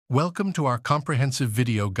Welcome to our comprehensive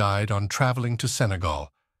video guide on traveling to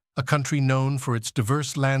Senegal, a country known for its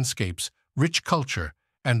diverse landscapes, rich culture,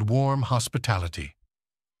 and warm hospitality.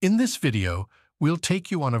 In this video, we'll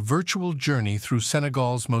take you on a virtual journey through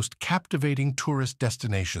Senegal's most captivating tourist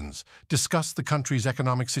destinations, discuss the country's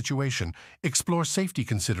economic situation, explore safety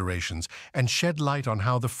considerations, and shed light on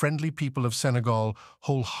how the friendly people of Senegal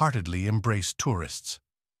wholeheartedly embrace tourists.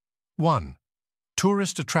 1.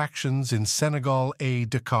 Tourist attractions in Senegal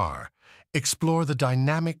Dakar. Explore the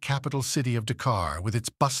dynamic capital city of Dakar with its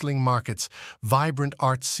bustling markets, vibrant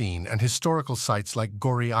art scene, and historical sites like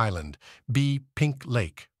Gorée Island. B. Pink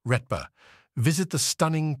Lake, Retba. Visit the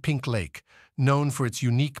stunning Pink Lake, known for its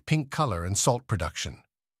unique pink color and salt production.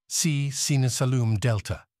 C. Sine Saloum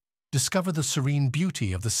Delta. Discover the serene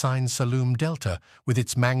beauty of the Sine Saloum Delta with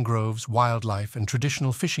its mangroves, wildlife, and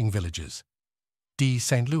traditional fishing villages. D.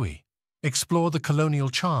 St. Louis. Explore the colonial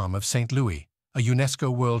charm of St. Louis, a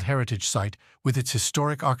UNESCO World Heritage Site with its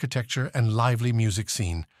historic architecture and lively music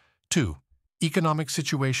scene. 2. Economic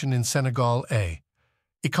situation in Senegal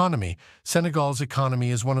Economy. Senegal's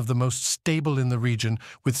economy is one of the most stable in the region,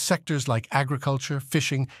 with sectors like agriculture,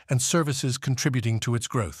 fishing, and services contributing to its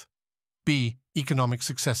growth. B. Economic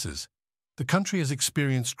successes. The country has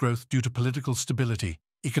experienced growth due to political stability,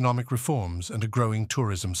 economic reforms, and a growing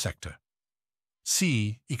tourism sector.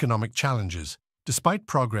 C. Economic challenges. Despite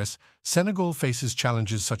progress, Senegal faces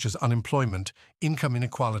challenges such as unemployment, income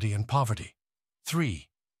inequality, and poverty. 3.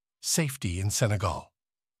 Safety in Senegal.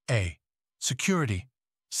 A. Security.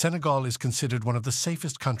 Senegal is considered one of the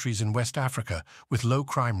safest countries in West Africa, with low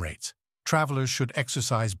crime rates. Travelers should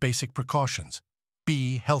exercise basic precautions.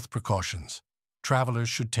 B. Health precautions. Travelers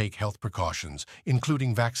should take health precautions,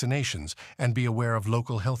 including vaccinations, and be aware of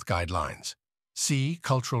local health guidelines. C.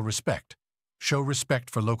 Cultural respect. Show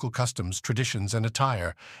respect for local customs, traditions, and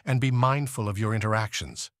attire, and be mindful of your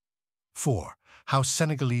interactions. 4. How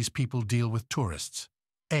Senegalese people deal with tourists.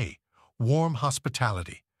 A. Warm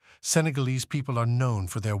hospitality. Senegalese people are known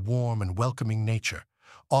for their warm and welcoming nature,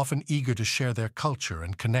 often eager to share their culture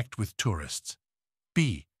and connect with tourists.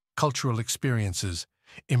 B. Cultural experiences.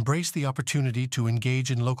 Embrace the opportunity to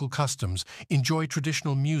engage in local customs, enjoy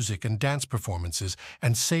traditional music and dance performances,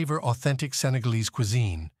 and savor authentic Senegalese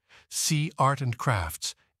cuisine. C. Art and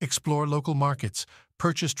crafts. Explore local markets,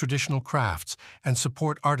 purchase traditional crafts, and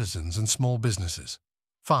support artisans and small businesses.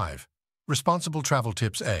 5. Responsible travel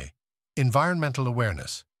tips A. Environmental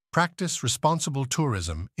awareness. Practice responsible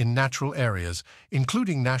tourism in natural areas,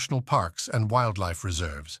 including national parks and wildlife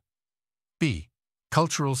reserves. B.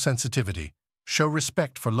 Cultural sensitivity. Show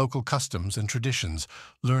respect for local customs and traditions,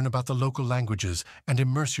 learn about the local languages, and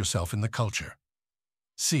immerse yourself in the culture.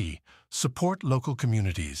 C. Support local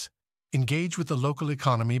communities. Engage with the local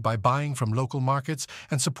economy by buying from local markets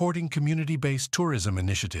and supporting community-based tourism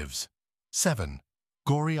initiatives. 7.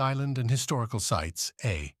 Gorée Island and historical sites.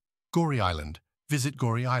 A. Gorée Island. Visit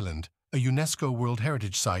Gorée Island, a UNESCO World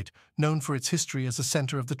Heritage Site known for its history as a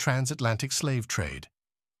center of the transatlantic slave trade.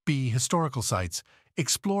 B. Historical sites.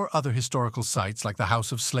 Explore other historical sites like the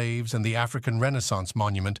House of Slaves and the African Renaissance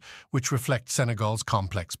Monument, which reflect Senegal's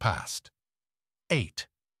complex past. 8.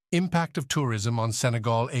 Impact of tourism on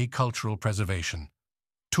Senegal cultural preservation.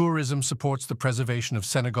 Tourism supports the preservation of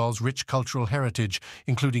Senegal's rich cultural heritage,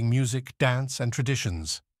 including music, dance, and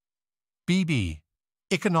traditions. B.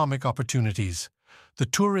 Economic opportunities. The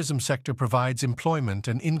tourism sector provides employment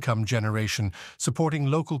and income generation, supporting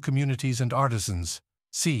local communities and artisans.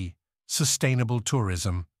 C. Sustainable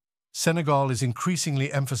tourism. Senegal is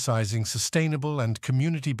increasingly emphasizing sustainable and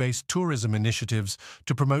community-based tourism initiatives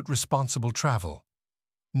to promote responsible travel.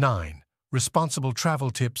 9. Responsible travel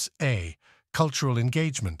tips A. Cultural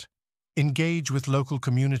engagement. Engage with local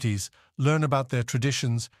communities, learn about their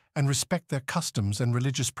traditions, and respect their customs and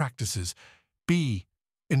religious practices. B.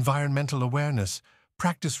 Environmental awareness.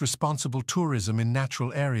 Practice responsible tourism in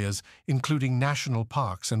natural areas, including national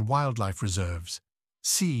parks and wildlife reserves.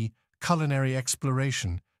 C. Culinary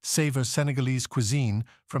exploration. Savor Senegalese cuisine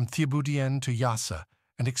from Thieboudienne to Yassa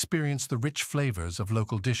and experience the rich flavors of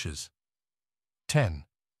local dishes. 10.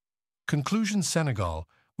 Conclusion. Senegal,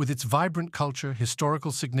 with its vibrant culture,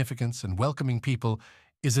 historical significance, and welcoming people,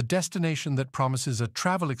 is a destination that promises a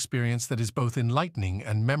travel experience that is both enlightening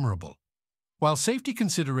and memorable. While safety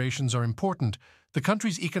considerations are important, the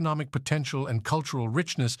country's economic potential and cultural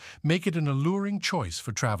richness make it an alluring choice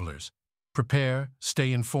for travelers. Prepare,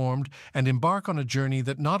 stay informed, and embark on a journey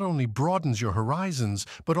that not only broadens your horizons,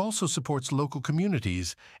 but also supports local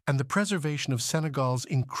communities and the preservation of Senegal's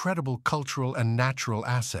incredible cultural and natural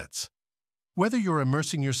assets. Whether you're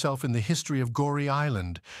immersing yourself in the history of Gorée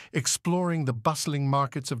Island, exploring the bustling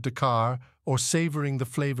markets of Dakar, or savoring the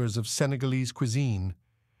flavors of Senegalese cuisine,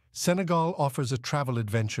 Senegal offers a travel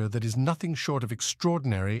adventure that is nothing short of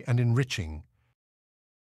extraordinary and enriching.